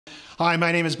Hi,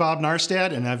 my name is Bob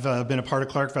Nahrstadt, and I've been a part of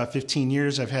Clark for about 15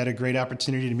 years. I've had a great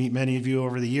opportunity to meet many of you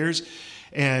over the years,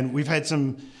 and we've had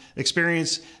some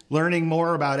experience learning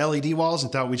more about LED walls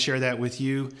and thought we'd share that with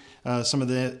you. Some of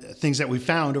the things that we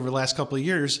found over the last couple of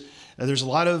years. There's a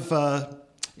lot of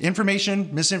information,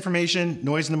 misinformation,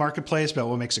 noise in the marketplace about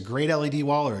what makes a great LED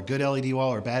wall or a good LED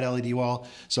wall or a bad LED wall.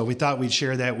 So we thought we'd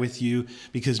share that with you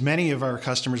because many of our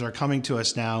customers are coming to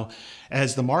us now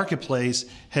as the marketplace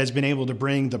has been able to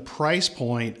bring the price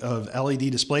point of LED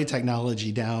display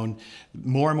technology down.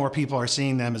 More and more people are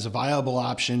seeing them as a viable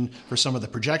option for some of the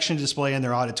projection display in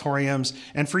their auditoriums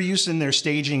and for use in their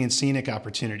staging and scenic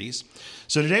opportunities.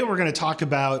 So today we're going to talk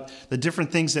about the different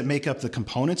things that make up the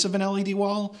components of an LED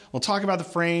wall. We'll talk about the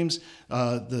frames,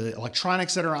 the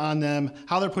electronics that are on them,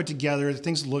 how they're put together, the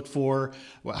things to look for,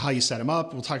 how you set them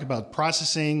up. We'll talk about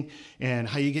processing and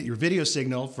how you get your video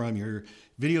signal from your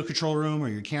video control room or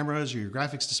your cameras or your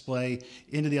graphics display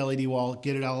into the LED wall,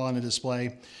 get it all on a display.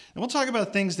 And we'll talk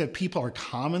about things that people are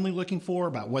commonly looking for,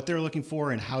 about what they're looking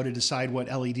for and how to decide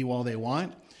what LED wall they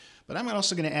want. But I'm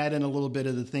also going to add in a little bit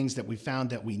of the things that we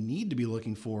found that we need to be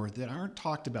looking for that aren't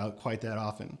talked about quite that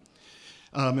often.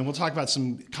 And we'll talk about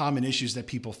some common issues that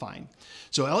people find.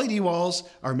 So LED walls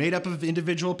are made up of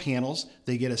individual panels.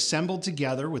 They get assembled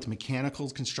together with mechanical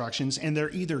constructions, and they're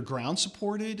either ground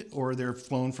supported or they're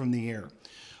flown from the air.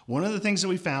 One of the things that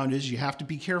we found is you have to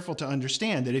be careful to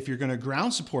understand that if you're going to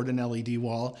ground support an LED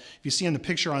wall, if you see in the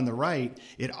picture on the right,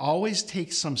 it always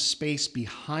takes some space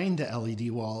behind the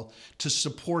LED wall to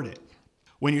support it.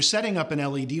 When you're setting up an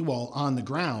LED wall on the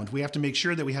ground, we have to make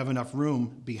sure that we have enough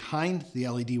room behind the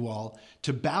LED wall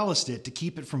to ballast it to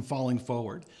keep it from falling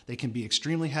forward. They can be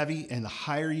extremely heavy, and the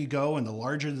higher you go and the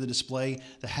larger the display,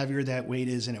 the heavier that weight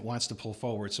is and it wants to pull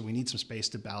forward. So we need some space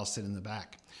to ballast it in the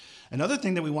back. Another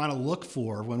thing that we want to look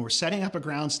for when we're setting up a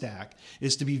ground stack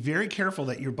is to be very careful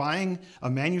that you're buying a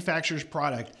manufacturer's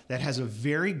product that has a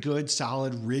very good,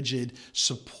 solid, rigid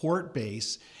support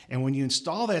base. And when you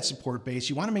install that support base,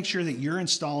 you want to make sure that you're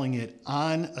installing it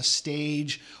on a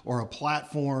stage or a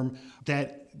platform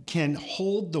that can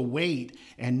hold the weight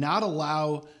and not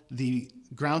allow the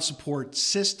ground support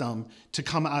system to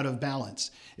come out of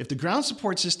balance. If the ground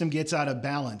support system gets out of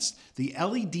balance, the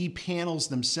LED panels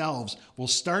themselves will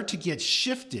start to get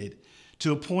shifted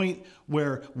to a point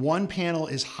where one panel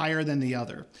is higher than the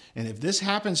other. And if this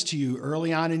happens to you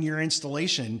early on in your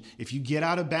installation, if you get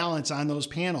out of balance on those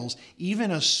panels,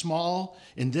 even a small,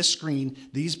 in this screen,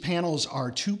 these panels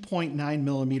are 2.9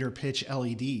 millimeter pitch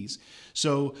LEDs.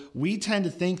 So we tend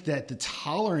to think that the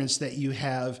tolerance that you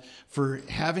have for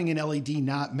having an LED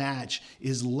not match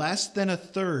is less than a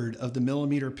third of the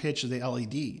millimeter pitch of the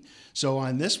LED. So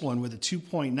on this one with a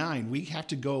 2.9, we have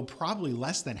to go probably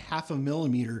less than half a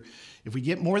millimeter. If we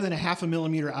get more than a half a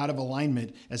millimeter out of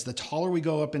alignment, as the taller we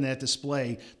go up in that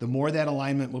display, the more that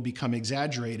alignment will become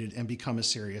exaggerated and become a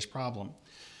serious problem.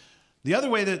 The other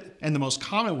way that, and the most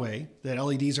common way that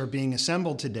LEDs are being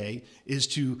assembled today is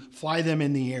to fly them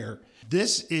in the air.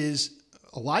 This is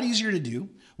a lot easier to do.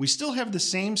 We still have the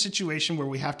same situation where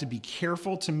we have to be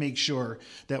careful to make sure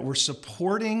that we're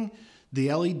supporting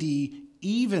the LED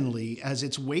evenly as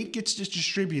its weight gets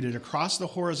distributed across the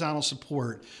horizontal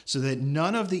support so that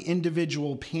none of the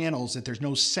individual panels, that there's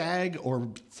no sag or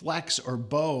flex or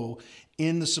bow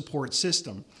in the support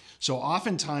system. So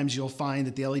oftentimes you'll find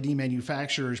that the LED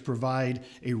manufacturers provide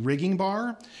a rigging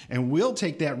bar, and we'll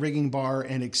take that rigging bar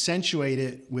and accentuate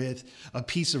it with a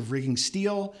piece of rigging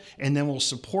steel, and then we'll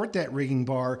support that rigging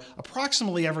bar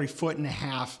approximately every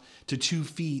 1.5 to 2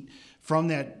 feet from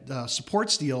that support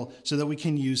steel so that we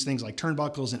can use things like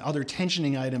turnbuckles and other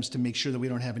tensioning items to make sure that we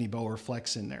don't have any bow or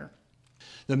flex in there.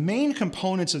 The main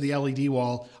components of the LED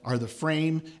wall are the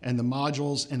frame and the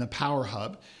modules and the power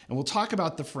hub. And we'll talk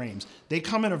about the frames. They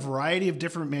come in a variety of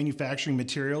different manufacturing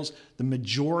materials. The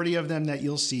majority of them that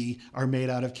you'll see are made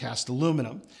out of cast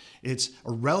aluminum. It's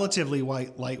a relatively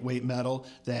lightweight metal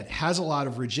that has a lot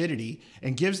of rigidity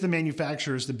and gives the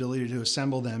manufacturers the ability to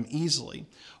assemble them easily.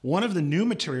 One of the new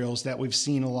materials that we've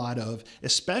seen a lot of,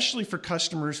 especially for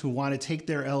customers who want to take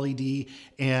their LED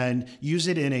and use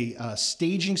it in a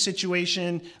staging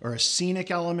situation or a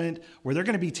scenic element where they're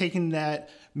going to be taking that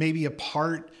maybe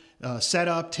apart, set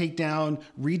up, take down,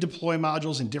 redeploy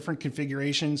modules in different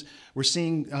configurations. We're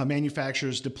seeing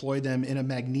manufacturers deploy them in a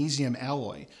magnesium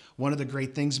alloy. One of the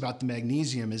great things about the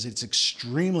magnesium is it's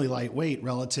extremely lightweight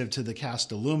relative to the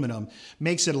cast aluminum,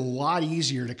 makes it a lot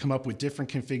easier to come up with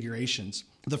different configurations.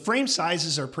 The frame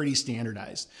sizes are pretty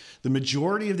standardized. The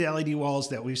majority of the LED walls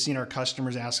that we've seen our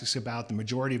customers ask us about, the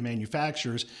majority of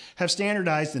manufacturers, have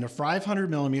standardized in a 500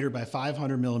 millimeter by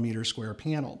 500 millimeter square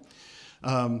panel.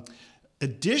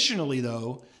 Additionally,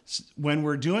 though, when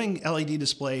we're doing LED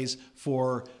displays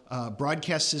for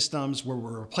broadcast systems where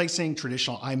we're replacing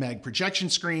traditional IMAG projection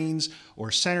screens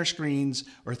or center screens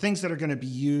or things that are going to be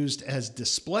used as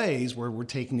displays where we're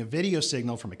taking a video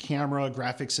signal from a camera,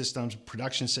 graphic systems,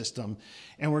 production system,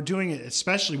 and we're doing it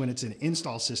especially when it's an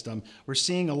install system, we're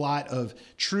seeing a lot of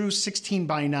true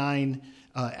 16:9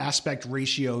 aspect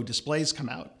ratio displays come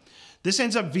out. This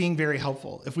ends up being very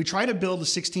helpful. If we try to build a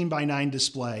 16:9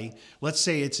 display, let's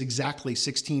say it's exactly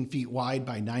 16 feet wide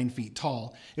by 9 feet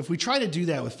tall. If we try to do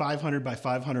that with 500 by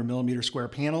 500 millimeter square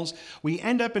panels, we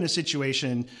end up in a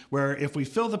situation where if we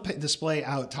fill the display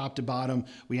out top to bottom,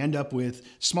 we end up with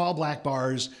small black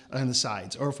bars on the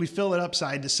sides. Or if we fill it up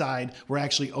side to side, we're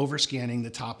actually overscanning the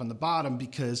top and the bottom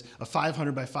because a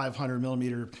 500 by 500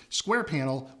 millimeter square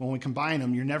panel, when we combine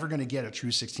them, you're never going to get a true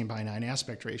 16:9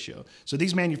 aspect ratio. So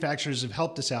these manufacturers have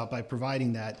helped us out by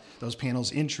providing those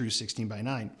panels in true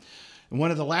 16:9. And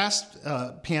one of the last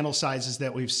panel sizes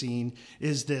that we've seen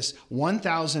is this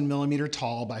 1,000 millimeter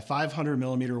tall by 500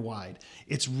 millimeter wide.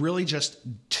 It's really just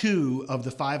two of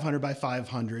the 500 by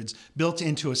 500s built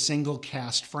into a single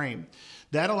cast frame.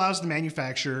 That allows the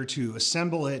manufacturer to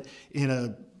assemble it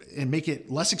and make it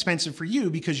less expensive for you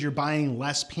because you're buying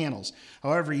less panels.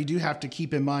 However, you do have to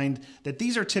keep in mind that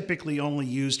these are typically only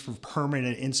used for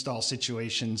permanent install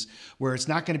situations where it's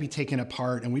not going to be taken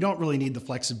apart, and we don't really need the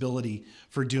flexibility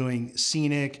for doing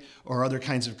scenic or other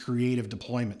kinds of creative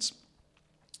deployments.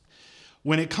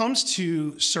 When it comes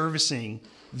to servicing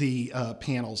the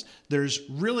panels, there's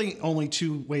really only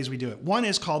two ways we do it. One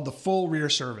is called the full rear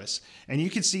service. And you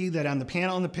can see that on the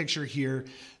panel in the picture here,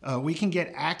 we can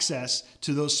get access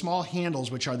to those small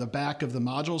handles, which are the back of the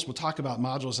modules. We'll talk about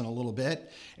modules in a little bit.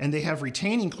 And they have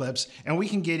retaining clips, and we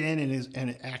can get in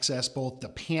and access both the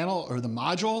panel or the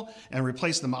module and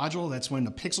replace the module. That's when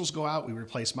the pixels go out, we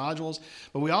replace modules.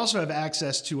 But we also have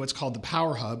access to what's called the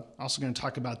power hub. Also going to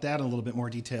talk about that in a little bit more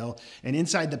detail. And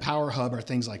inside the power hub are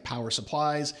things like power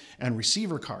supplies and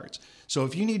receiver cards. So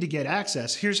if you need to get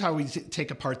access, here's how we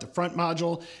take apart the front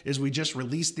module is we just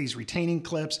release these retaining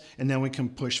clips and then we can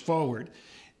push forward.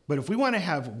 But if we want to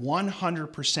have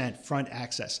 100% front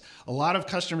access, a lot of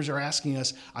customers are asking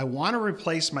us, I want to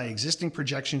replace my existing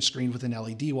projection screen with an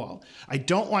LED wall. I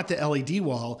don't want the LED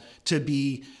wall to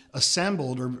be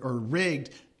assembled or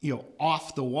rigged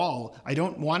off the wall. I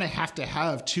don't want to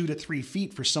have 2 to 3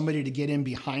 feet for somebody to get in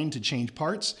behind to change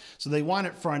parts. So they want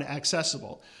it front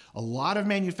accessible. A lot of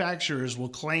manufacturers will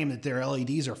claim that their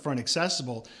LEDs are front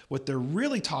accessible. What they're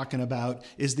really talking about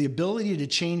is the ability to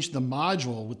change the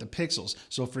module with the pixels.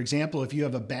 So for example, if you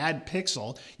have a bad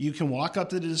pixel, you can walk up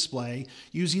to the display,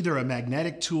 use either a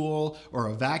magnetic tool or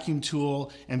a vacuum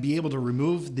tool and be able to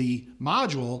remove the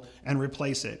module and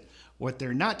replace it. What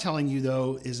they're not telling you,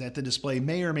 though, is that the display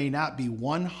may or may not be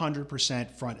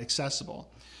 100% front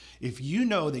accessible. If you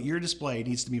know that your display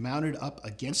needs to be mounted up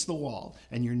against the wall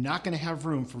and you're not going to have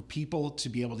room for people to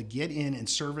be able to get in and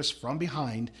service from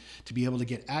behind to be able to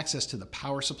get access to the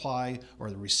power supply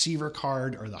or the receiver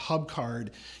card or the hub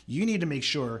card, you need to make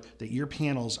sure that your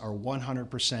panels are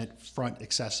 100% front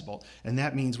accessible. And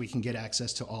that means we can get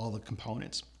access to all the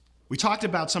components. We talked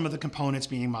about some of the components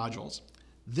being modules.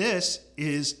 This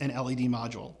is an LED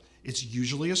module. It's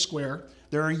usually a square.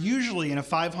 There are usually in a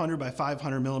 500 by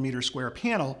 500 millimeter square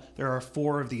panel, there are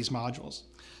 4 of these modules.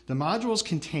 The modules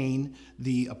contain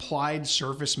the applied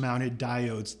surface mounted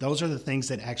diodes. Those are the things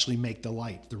that actually make the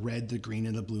light, the red, the green,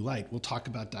 and the blue light. We'll talk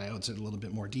about diodes in a little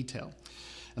bit more detail.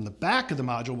 On the back of the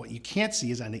module, what you can't see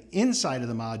is on the inside of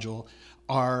the module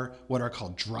are what are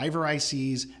called driver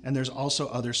ICs, and there's also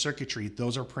other circuitry.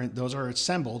 Those are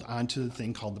assembled onto the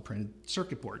thing called the printed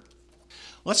circuit board.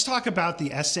 Let's talk about the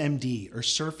SMD, or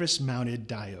surface mounted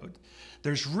diode.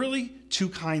 There's really 2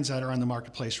 kinds that are on the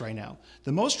marketplace right now.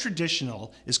 The most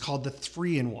traditional is called the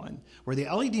 3-in-1, where the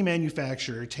LED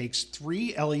manufacturer takes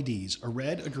 3 LEDs, a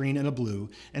red, a green, and a blue,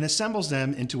 and assembles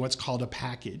them into what's called a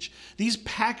package. These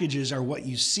packages are what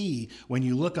you see when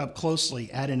you look up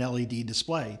closely at an LED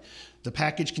display. The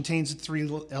package contains the 3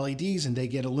 LEDs and they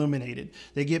get illuminated.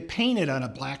 They get painted on a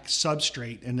black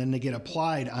substrate and then they get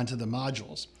applied onto the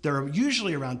modules. They're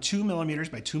usually around 2 millimeters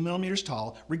by 2 millimeters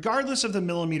tall, regardless of the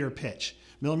millimeter pitch.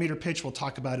 Millimeter pitch we'll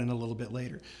talk about in a little bit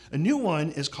later. A new one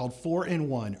is called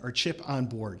 4-in-1 or chip on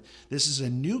board. This is a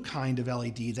new kind of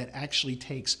LED that actually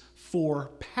takes 4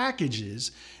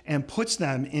 packages and puts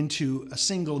them into a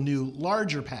single new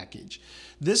larger package.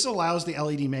 This allows the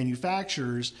LED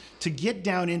manufacturers to get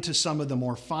down into some of the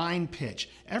more fine pitch,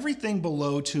 everything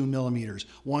below 2 millimeters,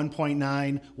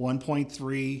 1.9,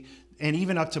 1.3, and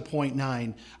even up to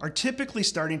 0.9 are typically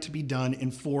starting to be done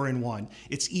in 4-in-1.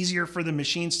 It's easier for the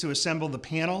machines to assemble the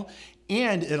panel,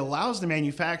 And it allows the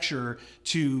manufacturer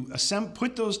to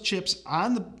put those chips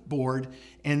on the board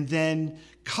and then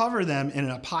cover them in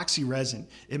an epoxy resin.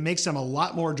 It makes them a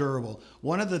lot more durable.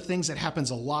 One of the things that happens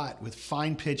a lot with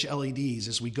fine pitch LEDs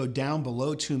as we go down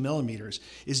below 2 millimeters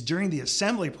is during the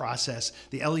assembly process,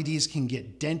 the LEDs can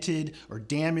get dented or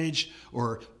damaged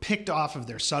or picked off of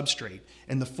their substrate.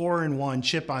 And the 4-in-1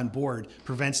 chip on board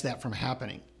prevents that from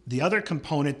happening. The other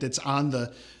component that's on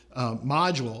the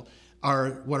module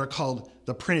are what are called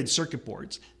the printed circuit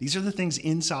boards. These are the things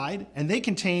inside, and they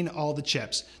contain all the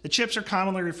chips. The chips are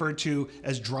commonly referred to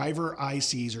as driver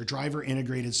ICs or driver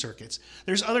integrated circuits.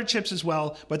 There's other chips as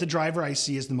well, but the driver IC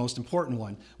is the most important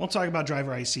one. We'll talk about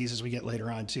driver ICs as we get later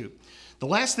on too. The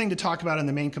last thing to talk about in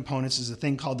the main components is a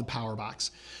thing called the power box.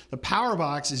 The power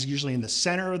box is usually in the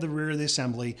center of the rear of the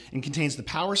assembly and contains the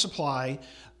power supply,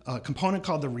 a component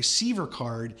called the receiver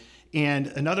card, and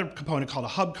another component called a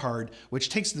hub card, which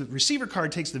takes the receiver card,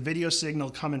 takes the video signal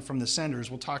coming from the senders.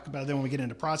 We'll talk about that when we get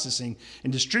into processing,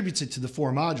 and distributes it to the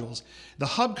 4 modules. The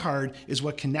hub card is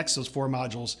what connects those 4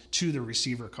 modules to the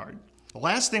receiver card. The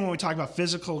last thing when we talk about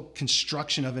physical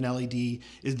construction of an LED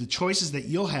is the choices that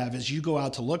you'll have as you go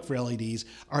out to look for LEDs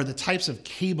are the types of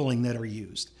cabling that are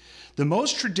used. The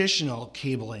most traditional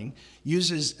cabling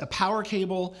uses a power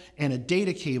cable and a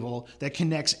data cable that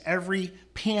connects every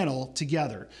panel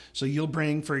together. So you'll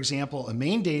bring, for example, a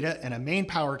main data and a main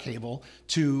power cable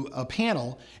to a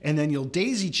panel, and then you'll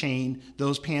daisy chain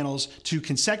those panels to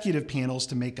consecutive panels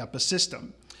to make up a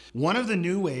system. One of the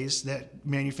new ways that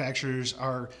manufacturers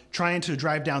are trying to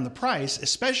drive down the price,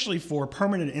 especially for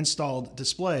permanent installed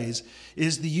displays,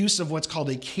 is the use of what's called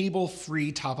a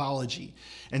cable-free topology.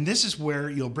 And this is where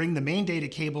you'll bring the main data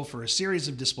cable for a series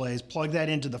of displays, plug that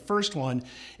into the first one,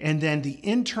 and then the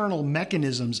internal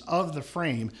mechanisms of the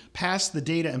frame pass the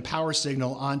data and power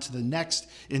signal onto the next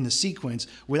in the sequence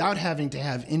without having to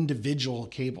have individual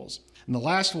cables. And the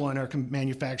last one are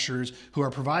manufacturers who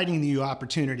are providing the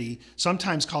opportunity,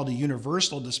 sometimes called a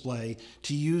universal display,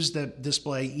 to use the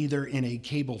display either in a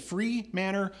cable-free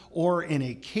manner or in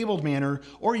a cabled manner,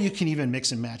 or you can even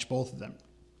mix and match both of them.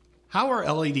 How are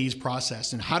LEDs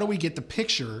processed, and how do we get the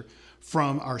picture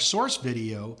from our source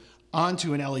video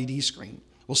onto an LED screen?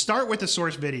 We'll start with the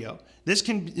source video. This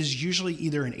is usually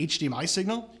either an HDMI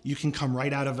signal. You can come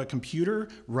right out of a computer,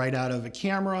 right out of a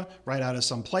camera, right out of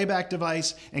some playback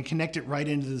device, and connect it right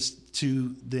into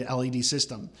the LED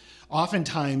system.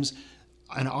 Oftentimes,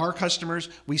 on our customers,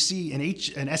 we see an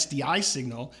SDI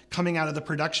signal coming out of the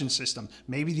production system.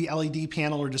 Maybe the LED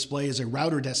panel or display is a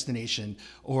router destination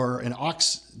or an aux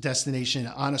destination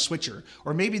on a switcher.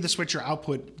 Or maybe the switcher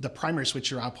output, the primary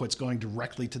switcher output's going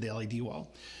directly to the LED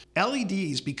wall.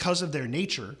 LEDs, because of their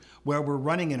nature, where we're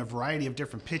running in a variety of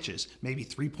different pitches, maybe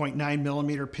 3.9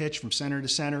 millimeter pitch from center to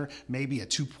center, maybe a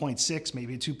 2.6,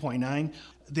 maybe a 2.9,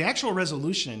 the actual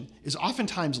resolution is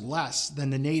oftentimes less than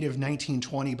the native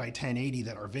 1920 by 1080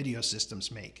 that our video systems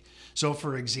make. So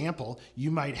for example,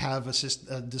 you might have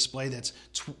a display that's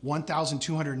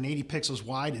 1,280 pixels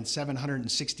wide and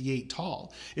 768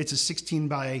 tall. It's a 16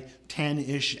 by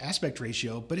 10-ish aspect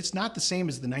ratio, but it's not the same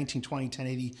as the 1920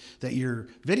 1080 that your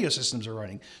video systems are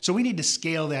running. So we need to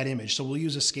scale that image. So we'll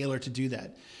use a scaler to do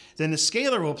that. Then the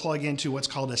scaler will plug into what's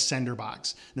called a sender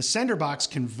box. The sender box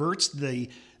converts the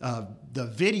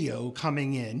video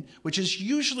coming in, which is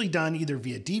usually done either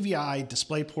via DVI,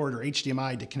 DisplayPort, or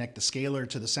HDMI to connect the scaler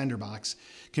to the sender box,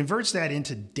 converts that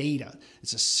into data.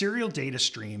 It's a serial data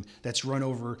stream that's run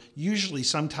over usually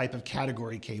some type of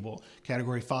category cable,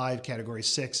 category 5, category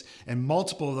 6, and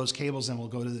multiple of those cables then will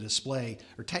go to the display,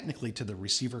 or technically to the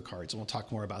receiver cards, and we'll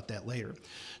talk more about that later.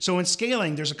 So in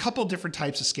scaling, there's a couple different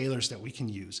types of scalers that we can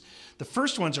use. The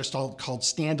first ones are called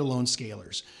standalone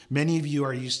scalers. Many of you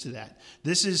are used to that.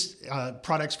 This is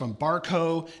products from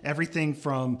Barco, everything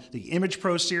from the Image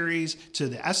Pro series to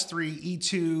the S3,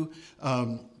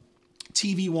 E2,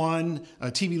 TV1,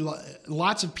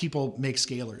 lots of people make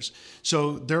scalers.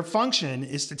 So their function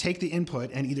is to take the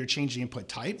input and either change the input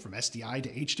type from SDI to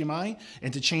HDMI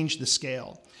and to change the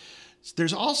scale.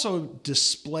 There's also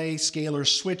display scaler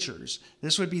switchers.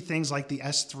 This would be things like the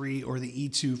S3 or the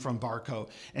E2 from Barco.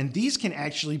 And these can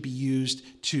actually be used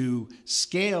to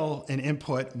scale an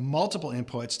input, multiple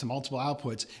inputs to multiple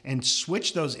outputs, and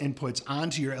switch those inputs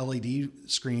onto your LED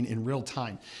screen in real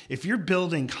time. If you're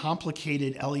building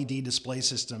complicated LED display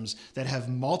systems that have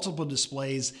multiple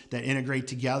displays that integrate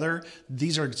together,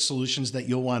 these are solutions that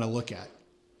you'll want to look at.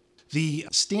 The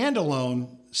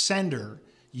standalone sender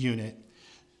unit,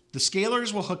 the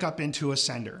scalers will hook up into a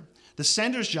sender. The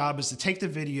sender's job is to take the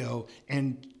video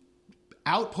and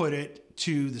output it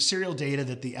to the serial data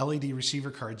that the LED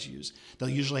receiver cards use. They'll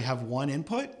usually have one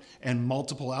input and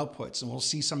multiple outputs, and we'll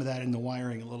see some of that in the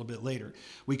wiring a little bit later.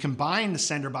 We combine the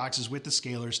sender boxes with the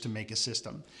scalers to make a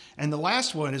system. And the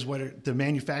last one is what the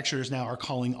manufacturers now are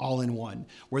calling all-in-one,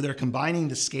 where they're combining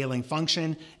the scaling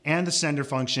function and the sender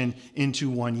function into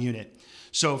one unit.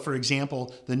 So for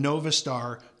example, the Nova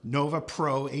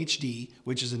Pro HD,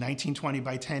 which is a 1920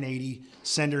 by 1080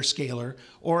 sender scaler,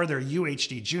 or their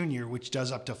UHD Junior, which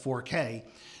does up to 4K.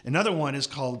 Another one is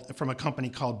from a company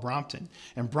called Brompton.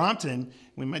 And Brompton,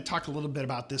 we might talk a little bit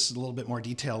about this in a little bit more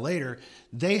detail later,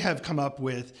 they have come up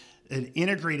with an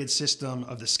integrated system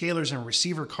of the scalers and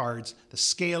receiver cards, the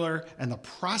scaler, and the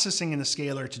processing in the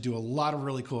scaler to do a lot of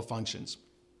really cool functions.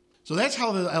 So that's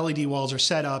how the LED walls are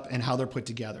set up and how they're put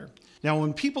together. Now,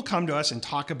 when people come to us and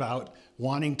talk about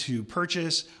wanting to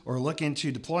purchase or look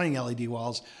into deploying LED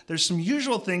walls, there's some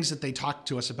usual things that they talk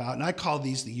to us about, and I call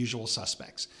these the usual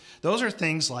suspects. Those are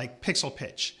things like pixel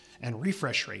pitch and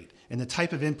refresh rate and the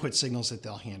type of input signals that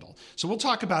they'll handle. So we'll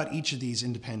talk about each of these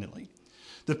independently.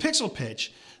 The pixel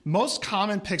pitch, most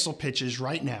common pixel pitches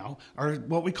right now are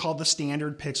what we call the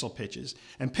standard pixel pitches.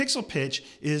 And pixel pitch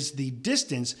is the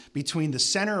distance between the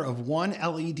center of one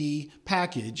LED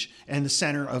package and the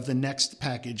center of the next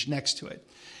package next to it.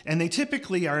 And they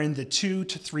typically are in the 2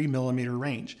 to 3 millimeter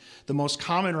range. The most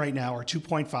common right now are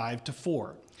 2.5 to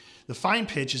 4. The fine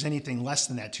pitch is anything less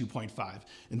than that 2.5.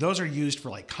 And those are used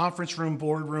for like conference room,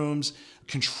 boardrooms,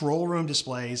 control room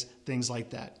displays, things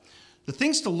like that. The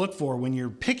things to look for when you're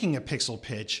picking a pixel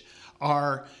pitch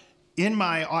are, in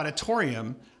my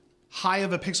auditorium, high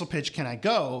of a pixel pitch can I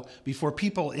go before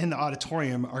people in the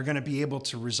auditorium are going to be able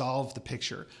to resolve the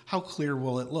picture? How clear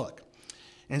will it look?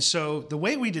 And so the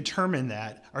way we determine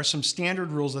that are some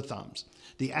standard rules of thumbs.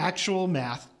 The actual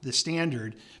math, the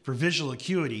standard for visual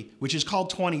acuity, which is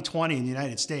called 20/20 in the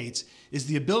United States, is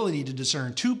the ability to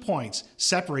discern 2 points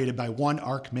separated by 1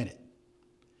 arc minute.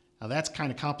 Now that's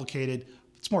kind of complicated.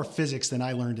 It's more physics than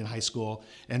I learned in high school,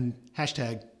 and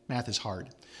hashtag math is hard.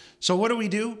 So what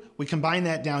do? We combine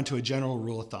that down to a general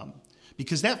rule of thumb,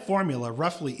 because that formula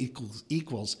roughly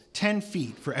equals 10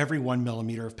 feet for every 1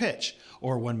 millimeter of pitch,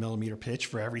 or 1 millimeter pitch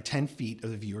for every 10 feet of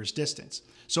the viewer's distance.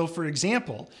 So for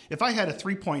example, if I had a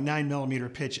 3.9 millimeter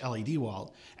pitch LED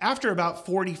wall, after about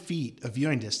 40 feet of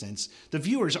viewing distance, the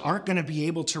viewers aren't going to be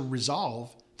able to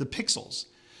resolve the pixels.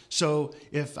 So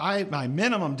if my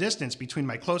minimum distance between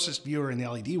my closest viewer and the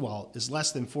LED wall is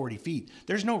less than 40 feet,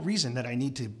 there's no reason that I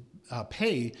need to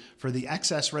pay for the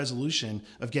excess resolution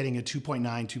of getting a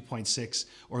 2.9, 2.6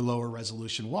 or lower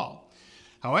resolution wall.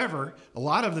 However, a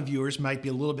lot of the viewers might be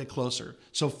a little bit closer.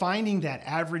 So finding that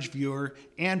average viewer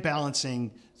and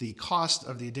balancing the cost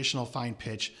of the additional fine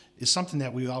pitch is something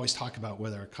that we always talk about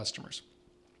with our customers.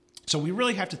 So we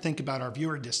really have to think about our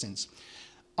viewer distance.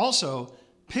 Also,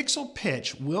 pixel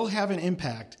pitch will have an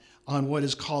impact on what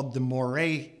is called the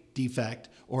moire defect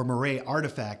or moire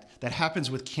artifact that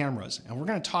happens with cameras. And we're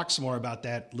going to talk some more about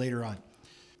that later on.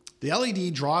 The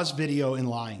LED draws video in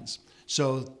lines.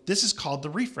 So this is called the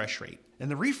refresh rate. And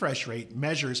the refresh rate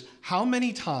measures how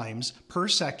many times per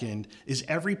second is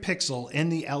every pixel in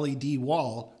the LED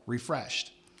wall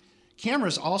refreshed.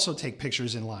 Cameras also take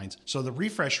pictures in lines. So the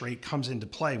refresh rate comes into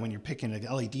play when you're picking an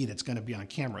LED that's going to be on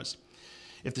cameras.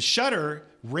 If the shutter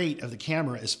rate of the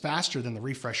camera is faster than the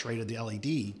refresh rate of the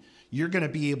LED, you're going to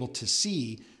be able to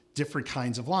see different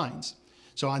kinds of lines.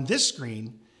 So on this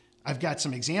screen, I've got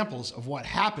some examples of what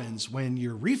happens when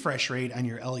your refresh rate on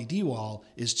your LED wall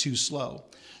is too slow.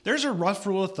 There's a rough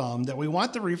rule of thumb that we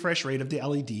want the refresh rate of the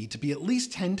LED to be at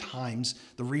least 10 times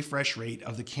the refresh rate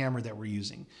of the camera that we're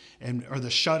using, or the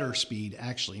shutter speed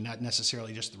actually, not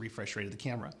necessarily just the refresh rate of the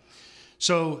camera.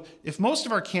 So if most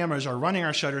of our cameras are running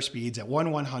our shutter speeds at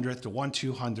 1/100th to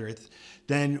 1/200th,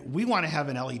 then we want to have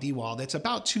an LED wall that's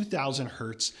about 2000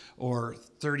 hertz or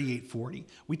 3840.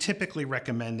 We typically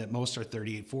recommend that most are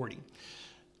 3840.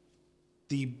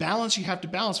 The balance you have to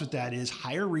balance with that is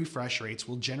higher refresh rates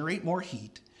will generate more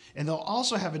heat, and they'll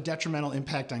also have a detrimental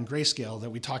impact on grayscale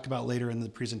that we talk about later in the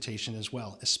presentation as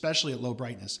well, especially at low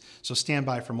brightness. So stand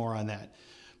by for more on that.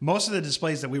 Most of the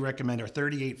displays that we recommend are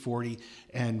 3840,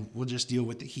 and we'll just deal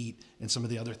with the heat and some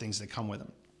of the other things that come with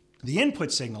them. The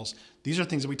input signals, these are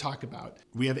things that we talk about.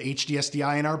 We have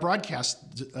HDSDI in our broadcast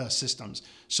systems,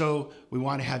 so we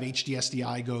want to have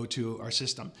HDSDI go to our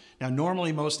system. Now,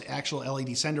 normally most actual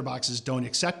LED sender boxes don't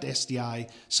accept SDI.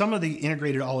 Some of the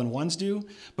integrated all-in-ones do,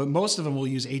 but most of them will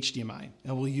use HDMI,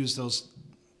 and we'll use those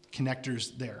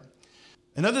connectors there.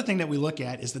 Another thing that we look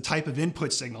at is the type of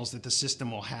input signals that the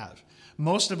system will have.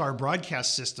 Most of our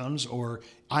broadcast systems or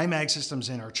IMAG systems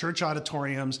in our church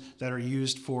auditoriums that are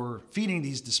used for feeding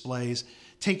these displays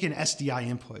take an SDI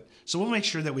input. So we'll make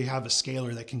sure that we have a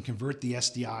scaler that can convert the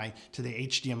SDI to the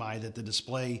HDMI that the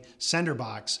display sender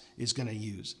box is going to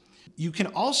use. You can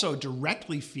also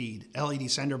directly feed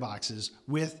LED sender boxes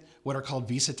with what are called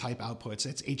VESA type outputs.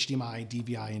 That's HDMI,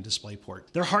 DVI, and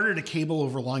DisplayPort. They're harder to cable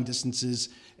over long distances,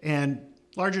 and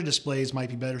larger displays might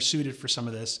be better suited for some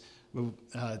of this.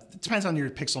 It depends on your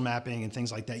pixel mapping and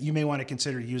things like that. You may want to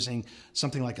consider using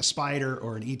something like a Spider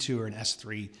or an E2 or an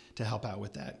S3 to help out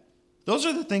with that. Those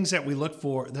are the things that we look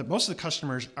for that most of the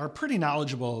customers are pretty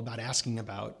knowledgeable about asking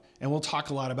about, and we'll talk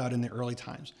a lot about in the early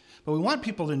times. But we want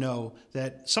people to know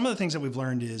that some of the things that we've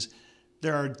learned is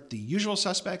there are the usual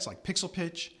suspects like pixel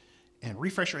pitch and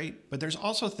refresh rate, but there's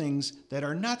also things that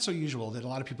are not so usual that a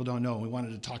lot of people don't know, and we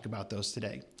wanted to talk about those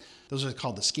today. Those are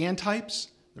called the scan types,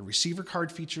 the receiver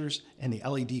card features, and the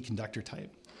LED conductor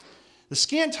type. The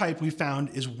scan type we found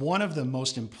is one of the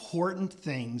most important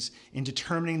things in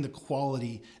determining the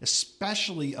quality,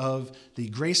 especially of the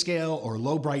grayscale or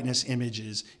low brightness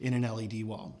images in an LED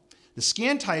wall. The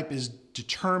scan type is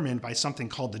determined by something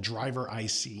called the driver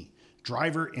IC,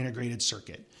 driver integrated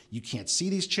circuit. You can't see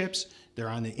these chips, they're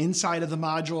on the inside of the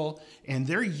module, and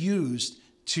they're used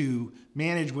to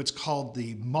manage what's called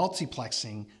the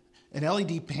multiplexing. An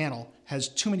LED panel has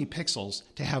too many pixels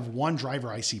to have one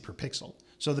driver IC per pixel.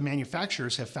 So the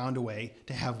manufacturers have found a way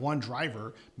to have one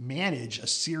driver manage a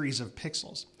series of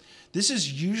pixels. This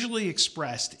is usually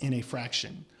expressed in a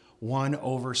fraction, 1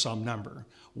 over some number,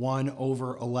 1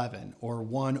 over 11, or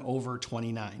 1 over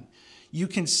 29. You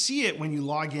can see it when you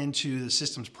log into the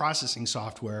system's processing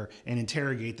software and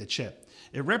interrogate the chip.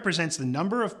 It represents the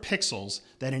number of pixels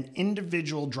that an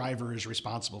individual driver is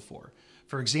responsible for.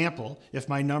 For example, if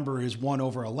my number is 1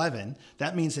 over 11,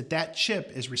 that means that that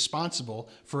chip is responsible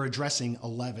for addressing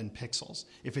 11 pixels.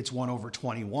 If it's 1 over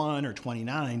 21 or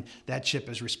 29, that chip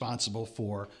is responsible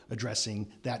for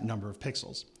addressing that number of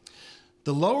pixels.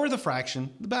 The lower the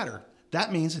fraction, the better.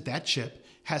 That means that that chip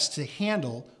has to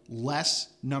handle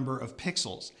less number of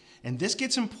pixels. And this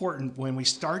gets important when we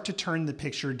start to turn the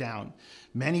picture down.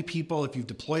 Many people, if you've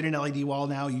deployed an LED wall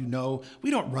now, you know we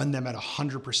don't run them at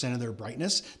 100% of their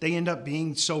brightness. They end up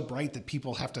being so bright that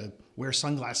people have to wear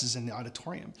sunglasses in the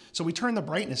auditorium. So we turn the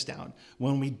brightness down.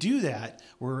 When we do that,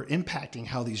 we're impacting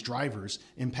how these drivers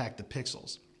impact the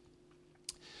pixels.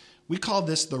 We call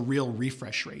this the real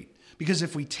refresh rate. Because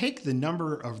if we take the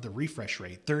number of the refresh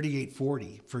rate,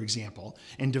 3840, for example,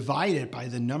 and divide it by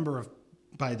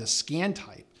the scan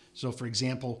type, so for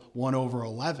example, 1 over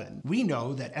 11, we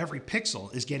know that every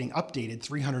pixel is getting updated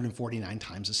 349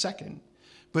 times a second.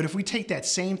 But if we take that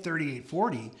same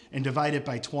 3840 and divide it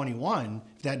by 21,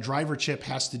 if that driver chip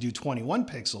has to do 21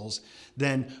 pixels,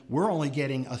 then we're only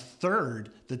getting a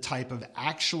third the type of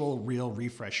actual real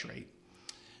refresh rate.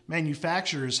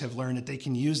 Manufacturers have learned that they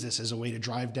can use this as a way to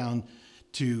drive down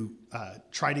to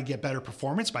try to get better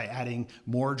performance by adding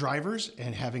more drivers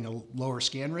and having a lower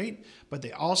scan rate, but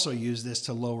they also use this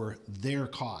to lower their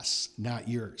costs, not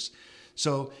yours.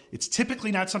 So it's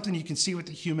typically not something you can see with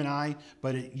the human eye,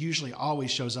 but it usually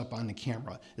always shows up on the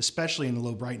camera, especially in the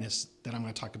low brightness that I'm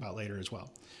going to talk about later as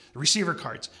well. The receiver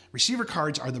cards. Receiver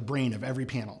cards are the brain of every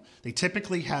panel. They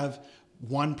typically have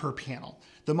one per panel.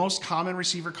 The most common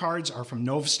receiver cards are from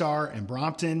Nahrstadt and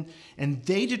Brompton, and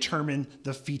they determine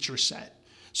the feature set.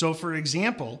 So for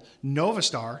example,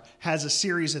 Nahrstadt has a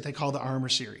series that they call the Armor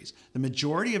series. The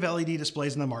majority of LED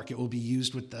displays in the market will be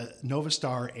used with the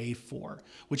Nahrstadt A4,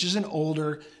 which is an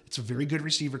older, it's a very good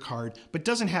receiver card, but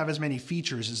doesn't have as many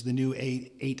features as the new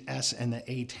A8S and the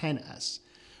A10S,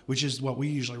 which is what we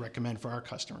usually recommend for our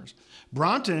customers.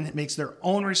 Brompton makes their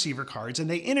own receiver cards, and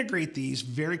they integrate these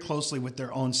very closely with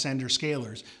their own sender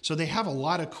scalers. So they have a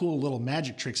lot of cool little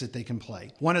magic tricks that they can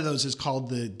play. One of those is called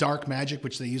the dark magic,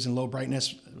 which they use in low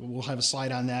brightness. We'll have a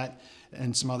slide on that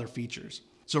and some other features.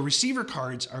 So receiver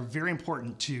cards are very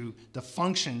important to the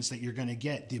functions that you're going to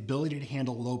get, the ability to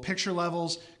handle low picture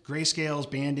levels, grayscales,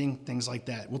 banding, things like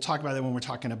that. We'll talk about that when we're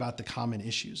talking about the common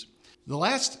issues. The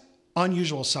last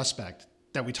unusual suspect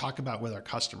that we talk about with our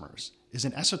customers is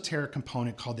an esoteric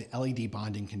component called the LED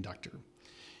bonding conductor.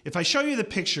 If I show you the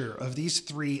picture of these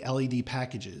three LED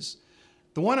packages,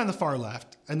 the one on the far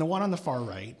left and the one on the far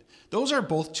right, those are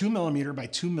both 2mm by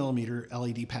 2mm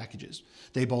LED packages.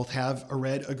 They both have a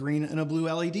red, a green, and a blue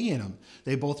LED in them.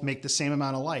 They both make the same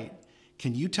amount of light.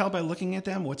 Can you tell by looking at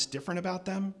them what's different about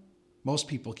them? Most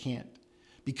people can't,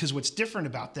 because what's different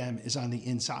about them is on the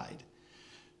inside.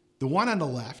 The one on the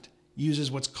left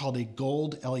uses what's called a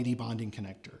gold LED bonding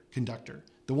conductor.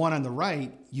 The one on the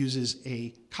right uses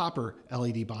a copper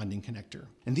LED bonding connector.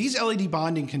 And these LED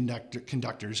bonding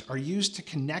conductors are used to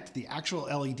connect the actual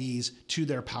LEDs to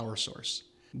their power source.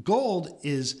 Gold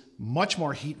is much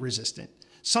more heat resistant.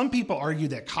 Some people argue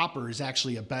that copper is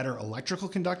actually a better electrical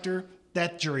conductor.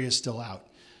 That jury is still out.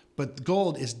 But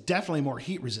gold is definitely more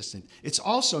heat resistant. It's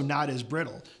also not as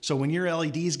brittle. So when your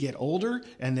LEDs get older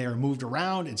and they're moved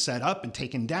around and set up and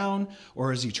taken down,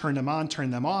 or as you turn them on,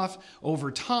 turn them off, over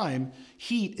time,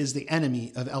 heat is the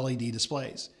enemy of LED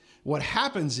displays. What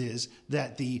happens is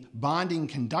that the bonding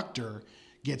conductor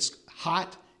gets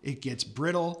hot, it gets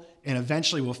brittle, and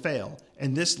eventually will fail.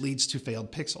 And this leads to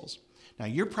failed pixels. Now,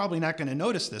 you're probably not going to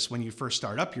notice this when you first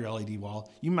start up your LED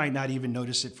wall. You might not even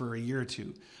notice it for a year or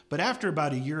two. But after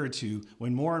about a year or two,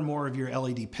 when more and more of your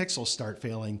LED pixels start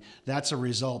failing, that's a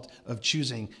result of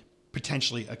choosing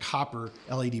potentially a copper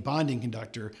LED bonding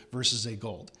conductor versus a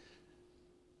gold.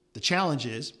 The challenge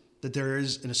is that there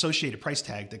is an associated price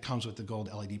tag that comes with the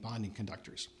gold LED bonding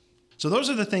conductors. So those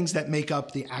are the things that make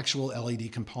up the actual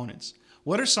LED components.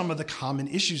 What are some of the common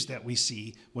issues that we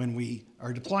see when we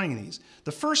are deploying these?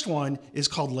 The first one is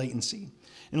called latency.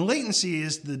 And latency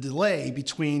is the delay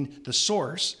between the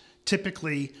source,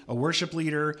 typically a worship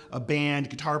leader, a band,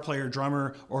 guitar player,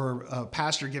 drummer, or a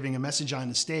pastor giving a message on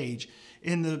the stage.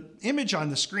 In the image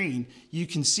on the screen, you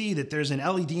can see that there's an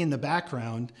LED in the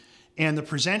background and the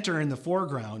presenter in the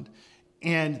foreground.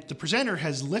 And the presenter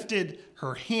has lifted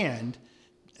her hand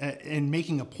in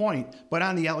making a point, but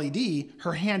on the LED,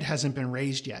 her hand hasn't been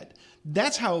raised yet.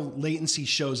 That's how latency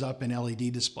shows up in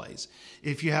LED displays.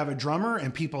 If you have a drummer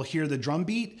and people hear the drum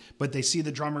beat, but they see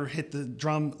the drummer hit the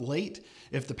drum late,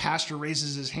 if the pastor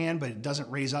raises his hand, but it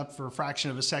doesn't raise up for a fraction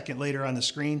of a second later on the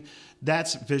screen,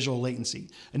 that's visual latency.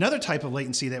 Another type of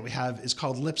latency that we have is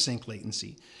called lip sync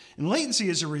latency. And latency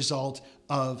is a result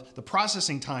of the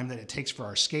processing time that it takes for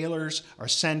our scalers, our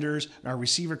senders, our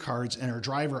receiver cards, and our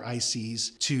driver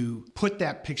ICs to put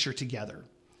that picture together.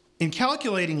 In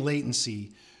calculating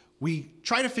latency, we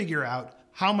try to figure out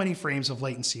how many frames of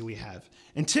latency we have.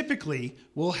 And typically,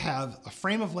 we'll have a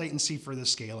frame of latency for the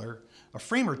scaler, a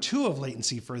frame or two of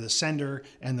latency for the sender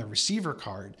and the receiver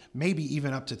card, maybe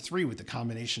even up to 3 with the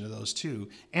combination of those two,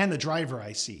 and the driver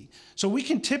IC. So we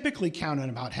can typically count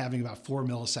on having about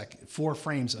 4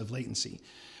 frames of latency.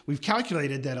 We've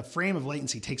calculated that a frame of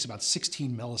latency takes about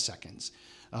 16 milliseconds.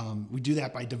 We do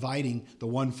that by dividing the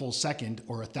 1 full second,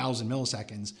 or 1,000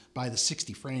 milliseconds, by the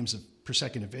 60 frames per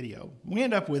second of video. We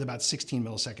end up with about 16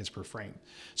 milliseconds per frame.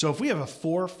 So if we have a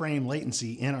 4-frame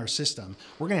latency in our system,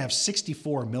 we're going to have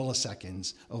 64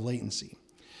 milliseconds of latency.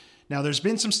 Now, there's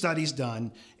been some studies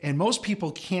done, and most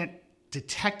people can't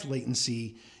detect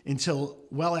latency until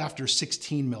well after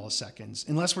 16 milliseconds,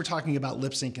 unless we're talking about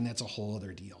lip sync, and that's a whole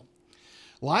other deal.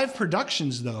 Live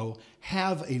productions, though,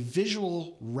 have a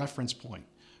visual reference point.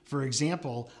 For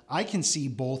example, I can see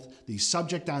both the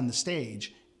subject on the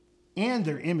stage and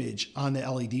their image on the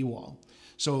LED wall.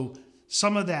 So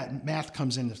some of that math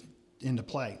comes into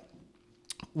play.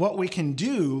 What we can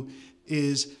do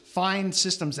is find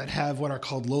systems that have what are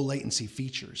called low latency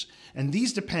features. And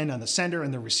these depend on the sender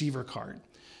and the receiver card.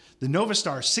 The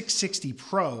Nahrstadt 660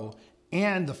 Pro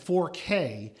and the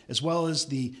 4K, as well as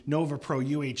the Nova Pro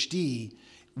UHD,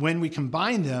 when we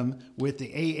combine them with the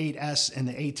A8S and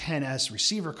the A10S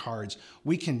receiver cards,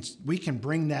 we can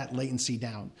bring that latency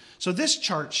down. So this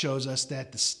chart shows us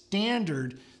that the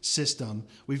standard system,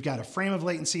 we've got a frame of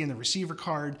latency in the receiver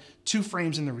card, 2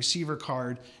 frames in the receiver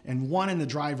card, and 1 in the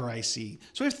driver IC.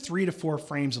 So we have 3 to 4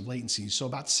 frames of latency, so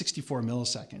about 64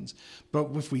 milliseconds. But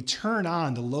if we turn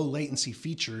on the low latency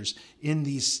features in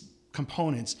these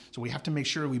components, so we have to make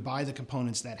sure we buy the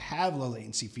components that have low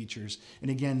latency features,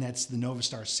 and again, that's the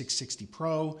Nahrstadt 660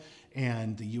 Pro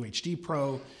and the UHD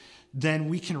Pro, then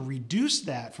we can reduce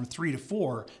that from 3 to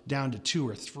 4 down to 2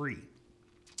 or 3.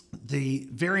 The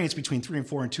variance between 3 and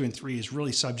 4 and 2 and 3 is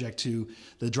really subject to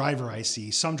the driver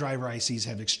IC. Some driver ICs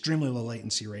have extremely low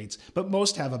latency rates, but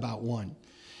most have about 1.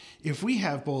 If we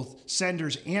have both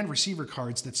senders and receiver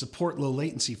cards that support low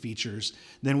latency features,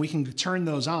 then we can turn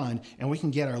those on and we can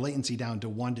get our latency down to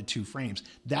 1 to 2 frames.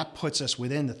 That puts us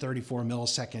within the 34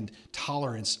 millisecond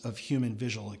tolerance of human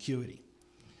visual acuity.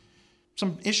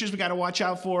 Some issues we got to watch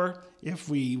out for. If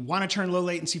we want to turn low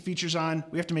latency features on,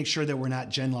 we have to make sure that we're not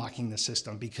gen locking the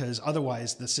system, because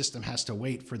otherwise the system has to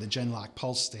wait for the gen lock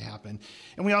pulse to happen.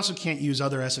 And we also can't use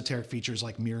other esoteric features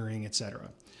like mirroring,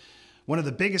 etc. One of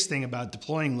the biggest thing about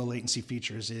deploying low latency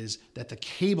features is that the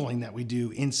cabling that we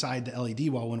do inside the LED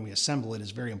wall when we assemble it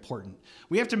is very important.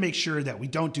 We have to make sure that we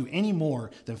don't do any more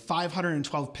than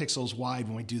 512 pixels wide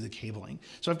when we do the cabling.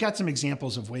 So I've got some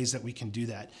examples of ways that we can do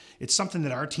that. It's something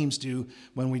that our teams do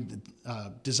when we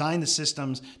design the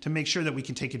systems to make sure that we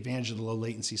can take advantage of the low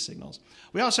latency signals.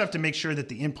 We also have to make sure that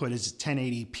the input is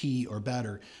 1080p or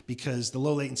better, because the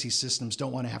low latency systems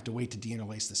don't want to have to wait to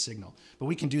deinterlace the signal. But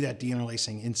we can do that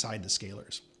deinterlacing inside the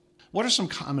scalers. What are some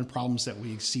common problems that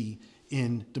we see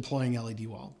in deploying LED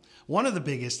wall? One of the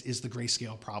biggest is the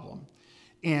grayscale problem.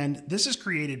 And this is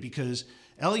created because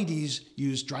LEDs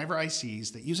use driver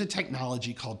ICs that use a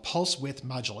technology called pulse width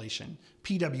modulation,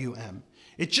 PWM.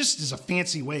 It just is a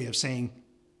fancy way of saying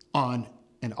on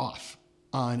and off,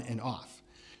 on and off.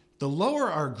 The lower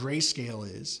our grayscale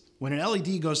is, when an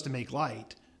LED goes to make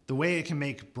light, the way it can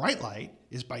make bright light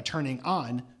is by turning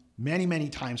on many, many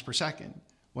times per second.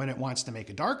 When it wants to make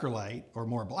a darker light or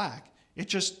more black, it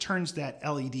just turns that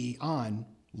LED on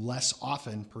less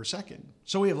often per second.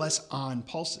 So we have less on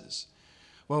pulses.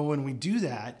 Well, when we do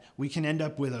that, we can end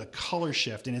up with a color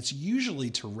shift, and it's usually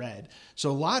to red.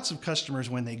 So lots of customers,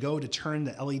 when they go to turn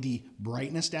the LED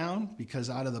brightness down, because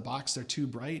out of the box they're too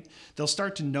bright, they'll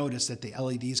start to notice that the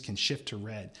LEDs can shift to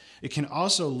red. It can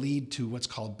also lead to what's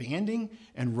called banding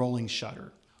and rolling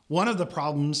shutter. One of the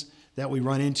problems that we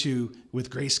run into with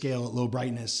grayscale at low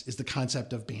brightness is the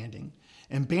concept of banding.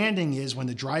 And banding is when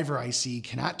the driver IC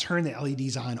cannot turn the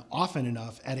LEDs on often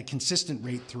enough at a consistent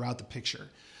rate throughout the picture.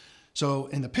 So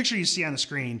in the picture you see on the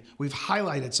screen, we've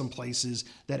highlighted some places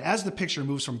that as the picture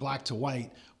moves from black to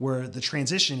white, where the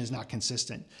transition is not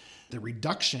consistent. The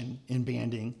reduction in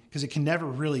banding, because it can never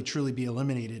really truly be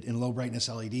eliminated in low brightness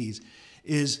LEDs,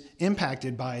 is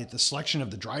impacted by the selection of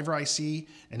the driver IC,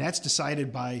 and that's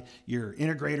decided by your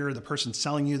integrator, the person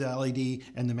selling you the LED,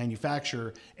 and the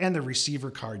manufacturer, and the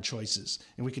receiver card choices.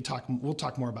 And we'll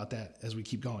talk more about that as we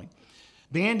keep going.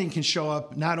 Banding can show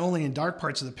up not only in dark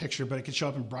parts of the picture, but it can show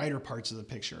up in brighter parts of the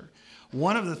picture.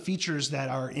 One of the features that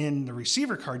are in the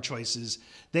receiver card choices,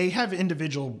 they have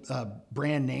individual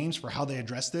brand names for how they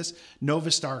address this.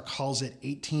 Novistar calls it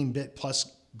 18-bit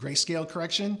plus grayscale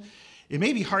correction. It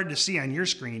may be hard to see on your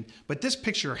screen, but this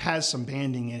picture has some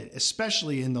banding in it,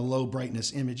 especially in the low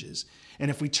brightness images. And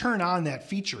if we turn on that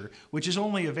feature, which is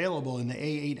only available in the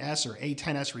A8S or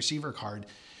A10S receiver card,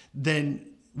 then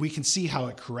we can see how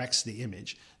it corrects the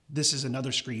image. This is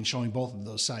another screen showing both of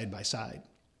those side by side.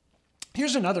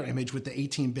 Here's another image with the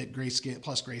 18-bit grayscale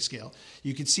plus grayscale.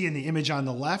 You can see in the image on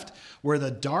the left where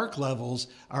the dark levels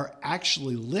are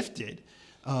actually lifted.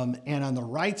 And on the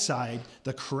right side,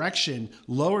 the correction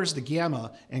lowers the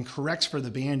gamma and corrects for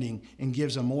the banding and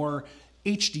gives a more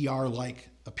HDR-like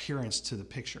appearance to the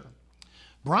picture.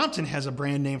 Brompton has a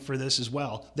brand name for this as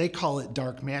well. They call it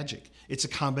Dark Magic. It's a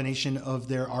combination of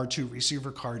their R2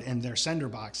 receiver card and their sender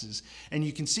boxes. And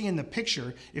you can see in the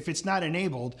picture, if it's not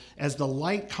enabled, as the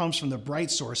light comes from the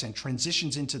bright source and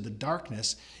transitions into the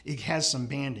darkness, it has some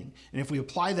banding. And if we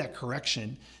apply that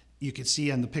correction, you can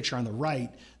see on the picture on the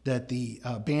right that the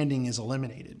banding is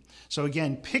eliminated. So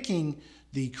again, picking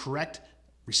the correct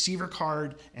receiver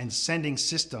card and sending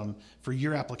system for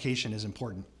your application is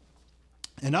important.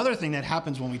 Another thing that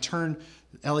happens when we turn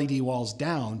LED walls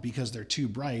down because they're too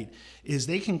bright is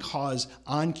they can cause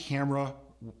on-camera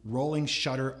rolling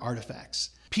shutter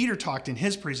artifacts. Peter talked in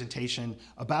his presentation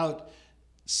about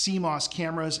CMOS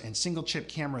cameras and single chip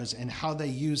cameras and how they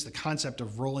use the concept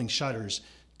of rolling shutters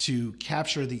to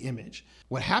capture the image.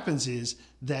 What happens is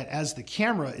that as the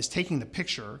camera is taking the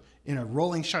picture in a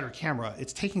rolling shutter camera,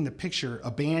 it's taking the picture a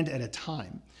band at a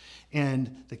time.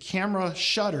 And the camera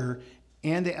shutter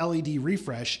and the LED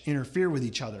refresh interfere with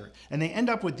each other. And they end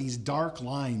up with these dark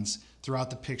lines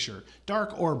throughout the picture,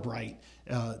 dark or bright.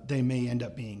 They may end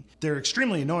up being. They're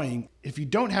extremely annoying. If you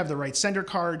don't have the right sender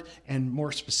card and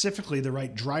more specifically the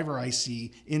right driver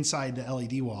IC inside the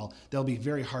LED wall, they'll be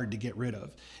very hard to get rid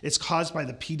of. It's caused by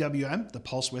the PWM, the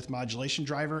pulse width modulation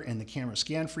driver, and the camera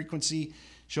scan frequency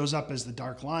shows up as the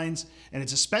dark lines. And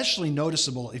it's especially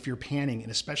noticeable if you're panning,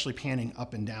 and especially panning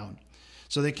up and down.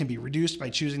 So they can be reduced by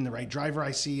choosing the right driver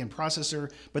IC and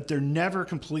processor, but they're never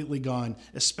completely gone,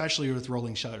 especially with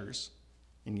rolling shutters.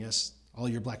 And yes, all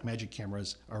your Blackmagic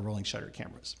cameras are rolling shutter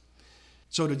cameras.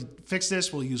 So to fix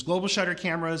this, we'll use global shutter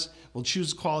cameras, we'll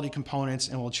choose quality components,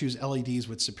 and we'll choose LEDs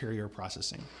with superior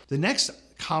processing. The next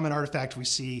common artifact we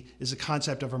see is the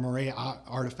concept of a moire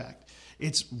artifact.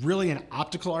 It's really an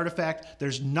optical artifact.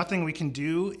 There's nothing we can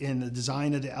do in the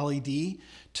design of the LED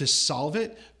to solve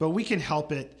it, but we can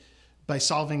help it by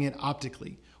solving it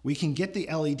optically. We can get the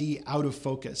LED out of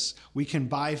focus. We can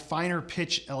buy finer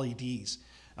pitch LEDs.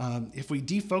 If we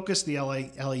defocus the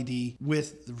LED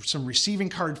with some receiving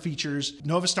card features,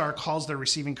 Nahrstadt calls their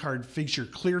receiving card feature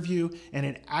clear view, and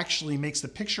it actually makes the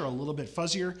picture a little bit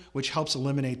fuzzier, which helps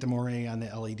eliminate the moire on the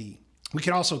LED. We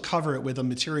can also cover it with a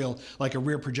material like a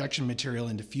rear projection material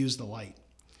and diffuse the light.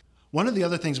 One of the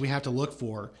other things we have to look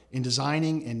for in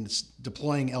designing and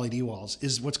deploying LED walls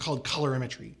is what's called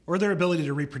colorimetry, or their ability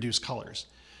to reproduce colors.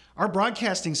 Our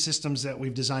broadcasting systems that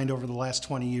we've designed over the last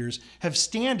 20 years have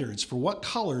standards for what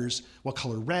colors, what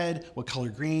color red, what color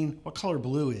green, what color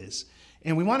blue is.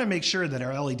 And we want to make sure that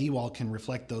our LED wall can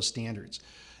reflect those standards.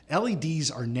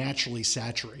 LEDs are naturally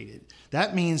saturated.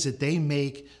 That means that they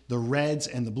make the reds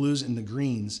and the blues and the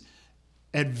greens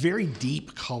at very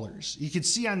deep colors. You can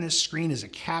see on this screen is a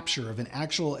capture of an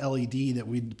actual LED that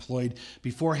we deployed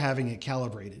before having it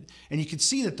calibrated. And you can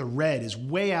see that the red is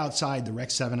way outside the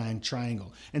Rec. 79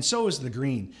 triangle, and so is the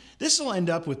green. This will end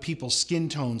up with people's skin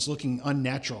tones looking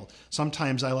unnatural.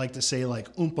 Sometimes I like to say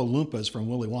like Oompa Loompas from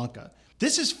Willy Wonka.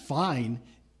 This is fine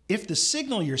if the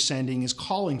signal you're sending is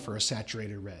calling for a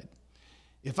saturated red.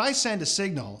 If I send a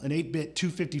signal, an 8-bit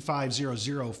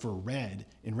 25500 for red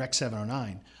in Rec.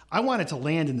 709, I want it to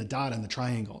land in the dot on the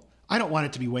triangle. I don't want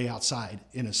it to be way outside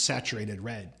in a saturated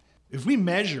red. If we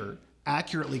measure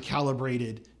accurately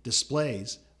calibrated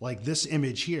displays, like this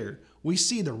image here, we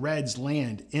see the reds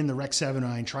land in the Rec.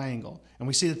 709 triangle, and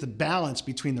we see that the balance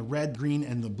between the red, green,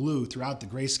 and the blue throughout the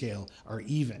grayscale are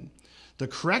even. The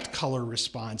correct color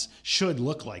response should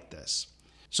look like this.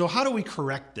 So how do we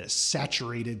correct this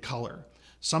saturated color?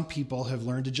 Some people have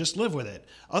learned to just live with it.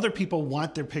 Other people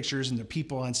want their pictures and the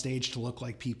people on stage to look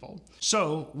like people.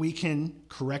 So we can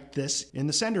correct this in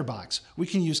the sender box. We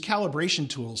can use calibration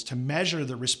tools to measure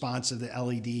the response of the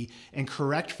LED and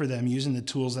correct for them using the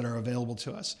tools that are available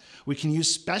to us. We can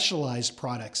use specialized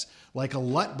products like a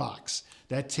LUT box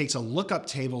that takes a lookup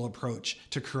table approach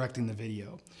to correcting the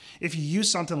video. If you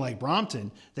use something like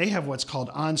Brompton, they have what's called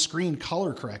on-screen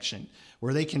color correction,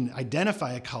 where they can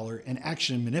identify a color and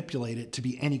actually manipulate it to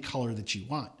be any color that you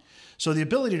want. So the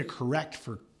ability to correct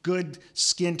for good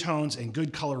skin tones and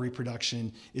good color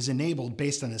reproduction is enabled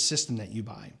based on the system that you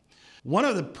buy. One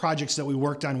of the projects that we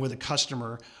worked on with a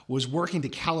customer was working to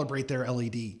calibrate their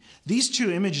LED. These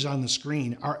two images on the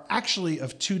screen are actually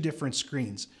of two different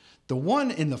screens. The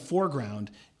one in the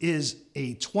foreground is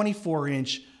a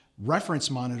 24-inch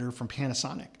reference monitor from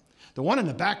Panasonic. The one in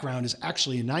the background is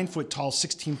actually a 9-foot tall,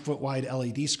 16-foot wide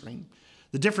LED screen.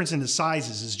 The difference in the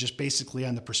sizes is just basically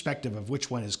on the perspective of which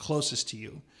one is closest to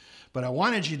you. But I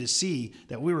wanted you to see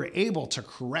that we were able to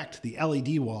correct the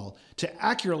LED wall to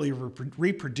accurately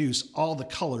reproduce all the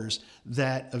colors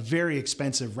that a very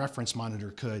expensive reference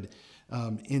monitor could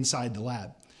inside the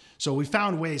lab. So we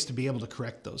found ways to be able to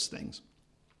correct those things.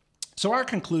 So our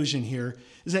conclusion here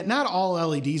is that not all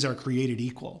LEDs are created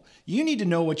equal. You need to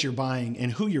know what you're buying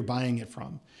and who you're buying it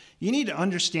from. You need to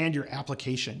understand your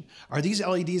application. Are these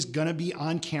LEDs gonna be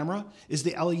on camera? Is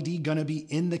the LED gonna be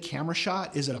in the camera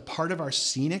shot? Is it a part of our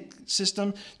scenic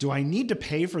system? Do I need to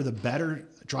pay for the better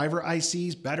driver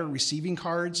ICs, better receiving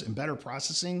cards, and better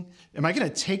processing? Am I gonna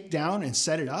take down and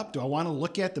set it up? Do I wanna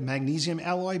look at the magnesium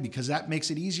alloy because that makes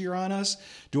it easier on us?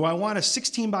 Do I want a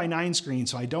 16:9 screen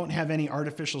so I don't have any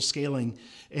artificial scaling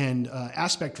and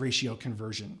aspect ratio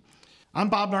conversion? I'm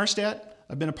Bob Nahrstadt.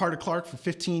 I've been a part of Clark for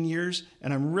 15 years,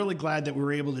 and I'm really glad that we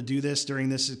were able to do this during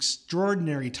this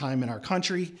extraordinary time in our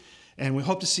country, and we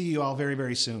hope to see you all very,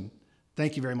 very soon.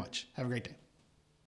 Thank you very much. Have a great day.